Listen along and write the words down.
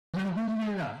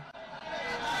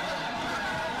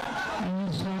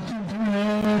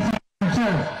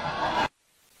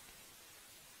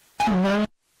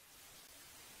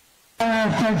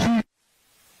महाराष्ट्राची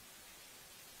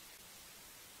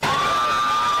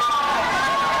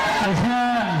अशा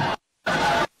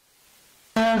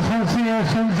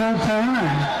असोसिएशनचा तरुण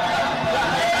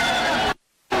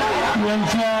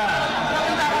यांच्या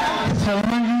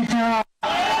संबंधीच्या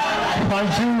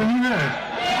पार्श्वभूमीवर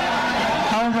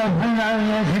आज आपण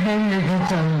या ठिकाणी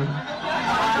एकत्र आहोत.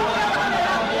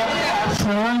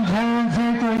 सर्वांचं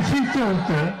एक वैशिष्ट्य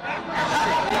होतं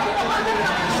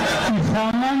की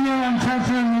सामान्य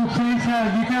माणसाचा नोकरीचा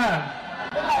अधिकार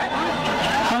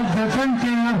हा जतन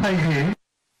केला पाहिजे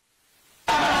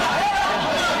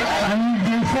आणि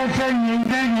देशाच्या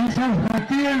निर्णय घ्यायच्या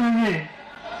प्रक्रियेमध्ये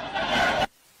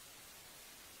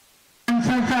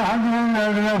माणसाचा हातभार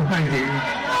लागला पाहिजे.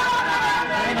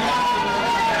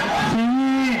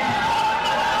 त्यांनी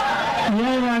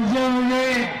या राज्यामध्ये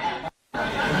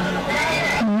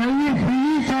नवी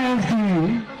पिढी तयार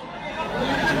केली.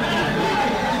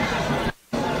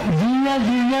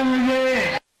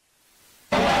 जिल्ह्यामध्ये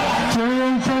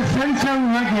चोरांचा संच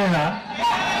उभा केला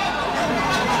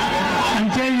आणि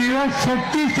त्या युवा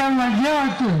शक्तीच्या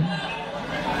माध्यमातून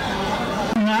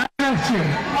महाराष्ट्र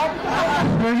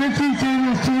प्रगतीचे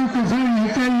रस्ते कसं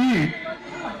नेता येईल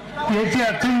याची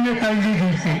अखंड काळजी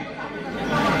घेते.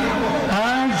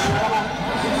 आज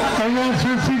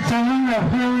कैलासवासी चमन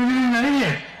आपल्यावरील नाही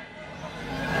आहेत.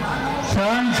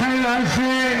 चव्हाणसाहेब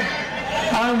असे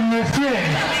आज नसले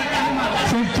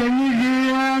तर त्यांनी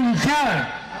दिलेला विचार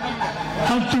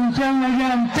हा तुमच्या माझ्या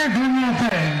अंतःकरणात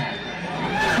आहे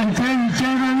आणि त्या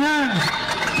विचारांना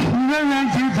पुढे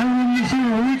जायच्या संबंधीची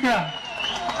भूमिका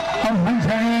आपण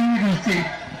सगळ्यांनी घेतली.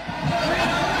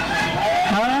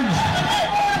 आज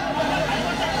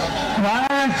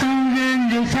महाराष्ट्रामध्ये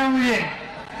देशामध्ये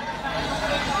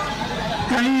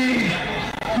काही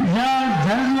जात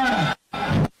धर्म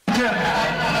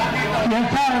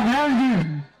याचा अभ्यास घेऊन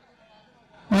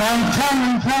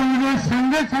माणसामध्ये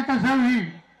संघर्ष कसा होईल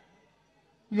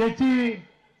याची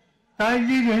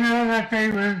काळजी घेणारा काही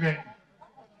वर्ग आहे.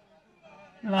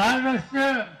 महाराष्ट्र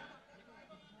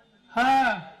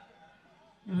हा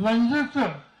बंधुत्व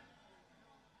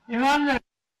इमानदार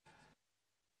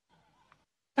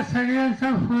सगळ्यांचा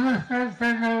पुरस्कार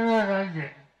करणारा राज्य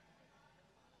आहे.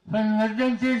 पण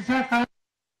मध्यंतरीच्या काळात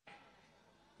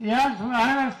याच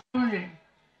महाराष्ट्रामध्ये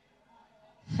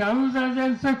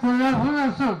शाहूदादांचं कोल्हापूर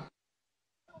असो,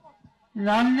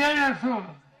 नांदेड असो,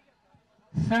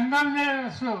 संगमनेर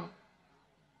असो,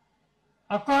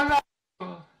 अकोला असो,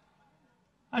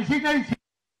 अशी काही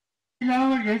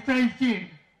नावं घेता येतील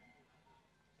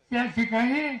त्या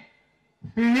ठिकाणी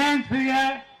पिढ्यानपिढ्या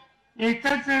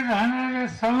एकत्र राहणाऱ्या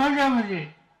समाजामध्ये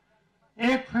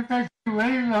एक प्रकारची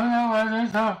वैर भावना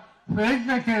वाढवण्याचा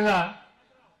प्रयत्न केला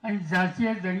आणि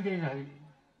जातीय दंगे झाले.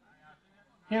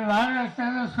 हे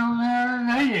महाराष्ट्राला सोडणारं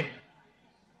नाहीये.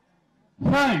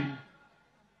 पण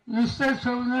नुसतं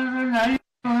सोडणारं नाही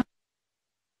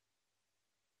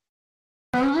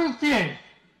प्रवृत्ती आहे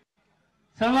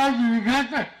समाज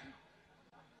विघातक.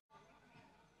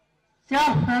 त्या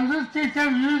प्रवृत्तीच्या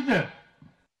विरुद्ध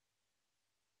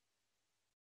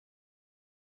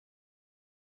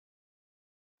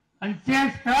आणि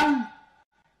तेच काम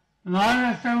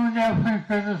महाराष्ट्रामध्ये आपण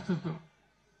करत होतो.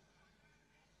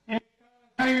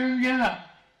 एक येऊन गेला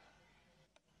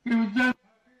की उद्धव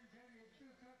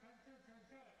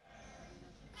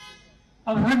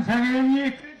आपण सगळ्यांनी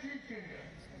एकत्रित केले.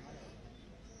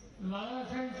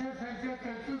 बाळासाहेबांच्या सारख्या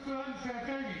कर्तृत्ववान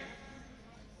सरकारी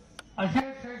अशा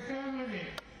सरकारमध्ये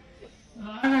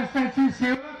महाराष्ट्राची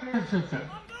सेवा करत होतं.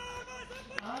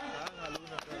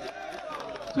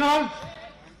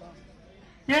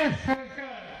 ते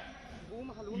सरकार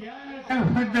या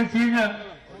पद्धतीनं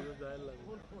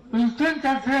उलटून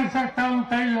टाकण्याचं काम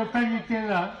काही लोकांनी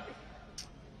केलं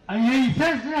आणि हे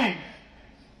इथंच नाही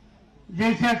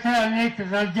देशाच्या अनेक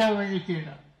राज्यामध्ये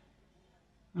केलं.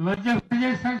 मध्य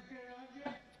प्रदेशाचे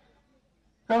राज्य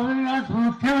कमलनाथ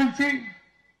मुख्यमंत्री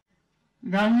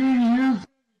गांधी नेहरू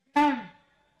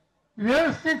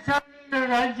व्यवस्थित चाललेलं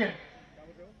राज्य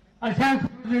अशाच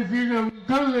पद्धतीनं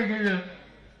उद्धवलं गेलं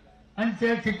आणि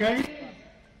त्या ठिकाणी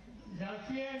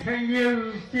जातीय संघीय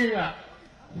वृत्तीला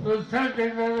प्रोत्साहन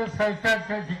देणारं सरकार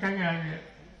त्या ठिकाणी आलं.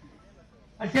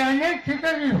 असे अनेक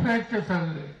ठिकाणी प्रयत्न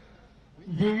चालले.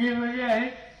 दिल्लीमध्ये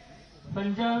आहेत,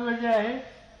 पंजाबमध्ये आहेत,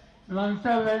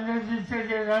 ममता बॅनर्जीचं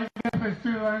जे राज्य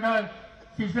पश्चिम बंगाल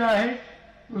तिथं आहे,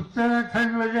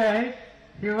 उत्तराखंडमध्ये आहे,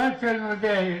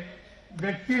 हिमाचलमध्ये आहे,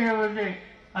 दक्षिणेमध्ये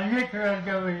अनेक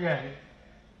राज्यामध्ये आहे.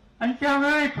 आणि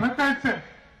त्यामुळे एक प्रकारचं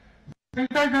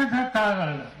संकटाचा काळ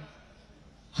आला.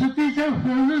 चुकीच्या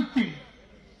प्रवृत्ती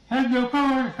ह्या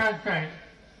लोकांवर करतायत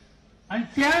आणि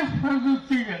त्याच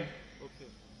प्रवृत्तीने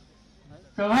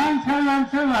चव्हाण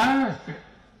साहेबांचं महाराष्ट्र,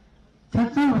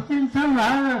 छत्रपतींचं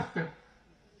महाराष्ट्र,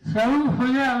 शाहू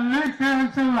फुले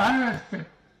आंबेडकरांचं महाराष्ट्र,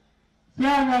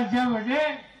 त्या राज्यामध्ये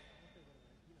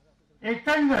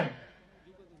एकंदर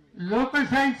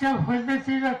लोकशाहीच्या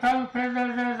पद्धतीनं काम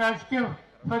करणाऱ्या राजकीय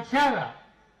पक्षाला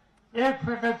एक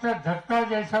प्रकारचा धक्का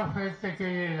द्यायचा प्रयत्न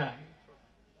केलेला आहे.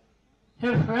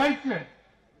 हे प्रयत्न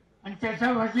आणि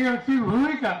त्याच्या वतीवरची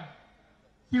भूमिका,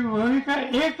 ती भूमिका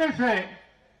एकच आहे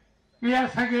की या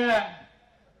सगळ्या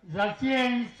जातीय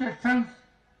आणि तत्सम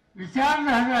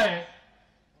विचारधारा आहेत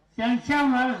त्यांच्या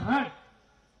मार्फत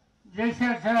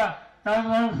देशाचा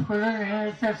कारभार पुढे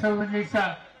नेण्याच्या संबंधीचा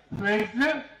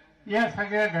प्रयत्न या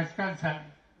सगळ्या घटकांचा आहे.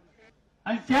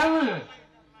 आणि त्यामुळे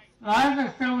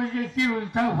महाराष्ट्रामध्ये ती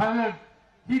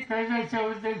उलथापालथ ही करण्याच्या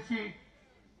बद्दलची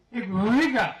एक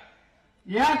भूमिका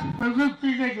याच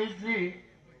प्रवृत्तीने घेतली.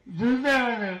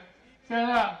 दुर्दैवानं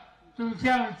त्याला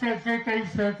तुमच्या आमच्याचे काही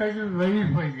सहकारी बळी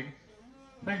पडले.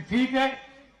 पण ठीक आहे,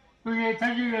 तुम्ही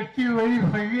एखादी व्यक्ती बळी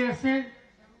पडली असेल,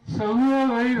 समूह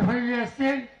बळी पडली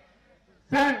असेल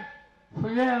तर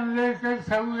फुले आंबेडकर,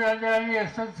 शाहू राजा आणि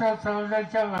यशवंतराव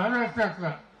चव्हाणांच्या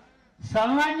महाराष्ट्रातला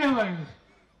सामान्य माणूस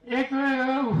एक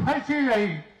वेळ उपाशी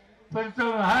राहील, पण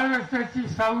तो महाराष्ट्राची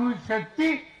सामूहिक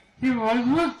शक्ती ही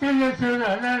मजबूत केल्याशिवाय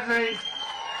राहणार नाही.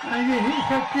 आणि ही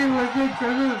शक्ती मजबूत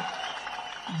करून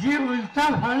जी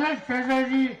उलथापालथ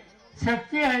करणारी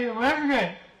शक्ती आहे, वर्ग आहे,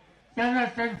 त्यांना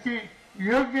त्यांची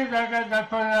योग्य जागा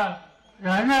दाखवायला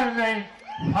राहणार नाही.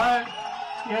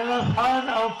 याला फार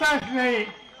अवकाश नाही.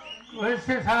 वर्ष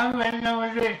 6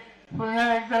 महिन्यामध्ये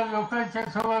पुन्हा एकदा लोकांच्या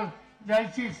समोर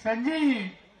जायची संधी येईल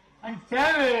आणि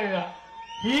त्यावेळेला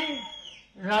ही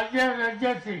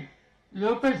राज्याची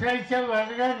लोकशाहीच्या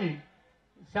मार्गाने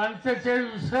शांततेवर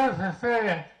विश्वास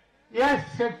असणाऱ्या या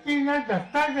शक्तींना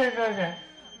धक्का देणाऱ्या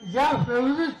ज्या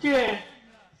प्रवृत्ती आहेत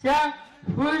त्या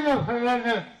पूर्ण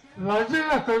फळानं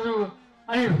बाजूला करू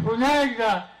आणि पुन्हा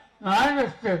एकदा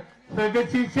महाराष्ट्र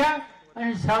प्रगतीच्या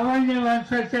आणि सामान्य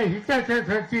माणसाच्या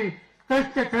हिताच्यासाठी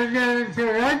कष्ट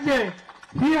करणाऱ्यांचे राज्य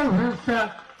ही अवस्था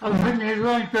आपण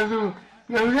निर्माण करू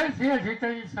एवढंच या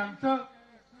ठिकाणी सांगतो.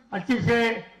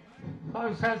 अतिशय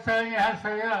पावसाचा आणि हा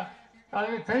सगळा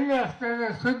कालखंड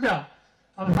असताना सुद्धा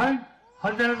आपण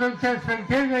हजारोच्या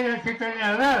संख्येनं या ठिकाणी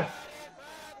आलात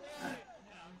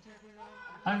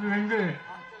आणि म्हणजे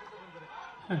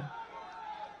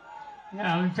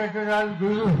आमच्याकडे आज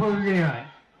गुरुपौर्णिमा आहे.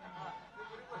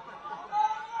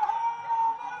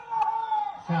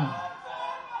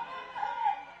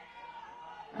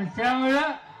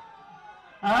 त्यामुळं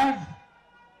आज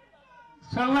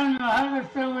समान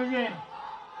महाराष्ट्रामध्ये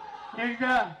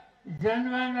एकदा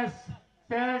जनमानस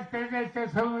तयार करण्याच्या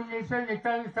संबंधीचा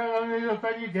निकाल ठरवणे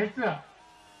लोकांनी घेतला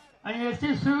आणि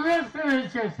याची सुरुवात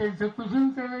करायची असेल तर कुठून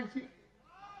करायची?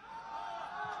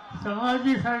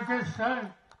 समाधीसारखे सण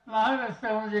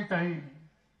महाराष्ट्रामध्ये काही नाही.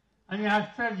 आणि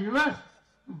आजचा दिवस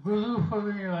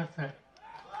गुरुपौर्णिमाचा आहे.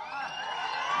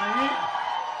 आणि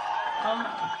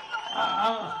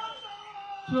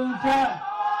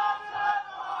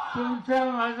तुमच्या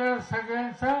माझा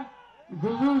सगळ्यांचा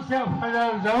गुरुच्या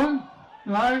फळावर जाऊन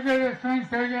मार्गदर्शन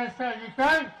करण्याचा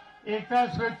अधिकार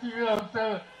एकाच व्यक्तीला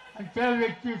होतं आणि त्या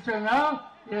व्यक्तीचं नाव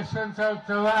यशवंतराव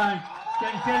चव्हाण.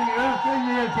 त्यांच्या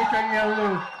निवासाने या ठिकाणी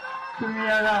आलो. तुम्ही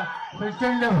याला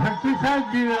प्रचंड प्रतिसाद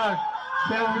दिला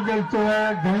त्याबद्दल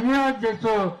तुम्हाला धन्यवाद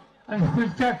देतो आणि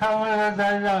पुढच्या कामाला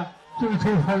जायला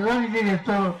तुमची परवानगी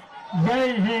देतो.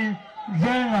 जय हिंद,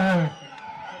 जय महाराष्ट्र.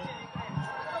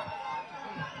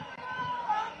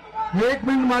 एक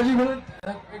मिनिट माझी म्हणून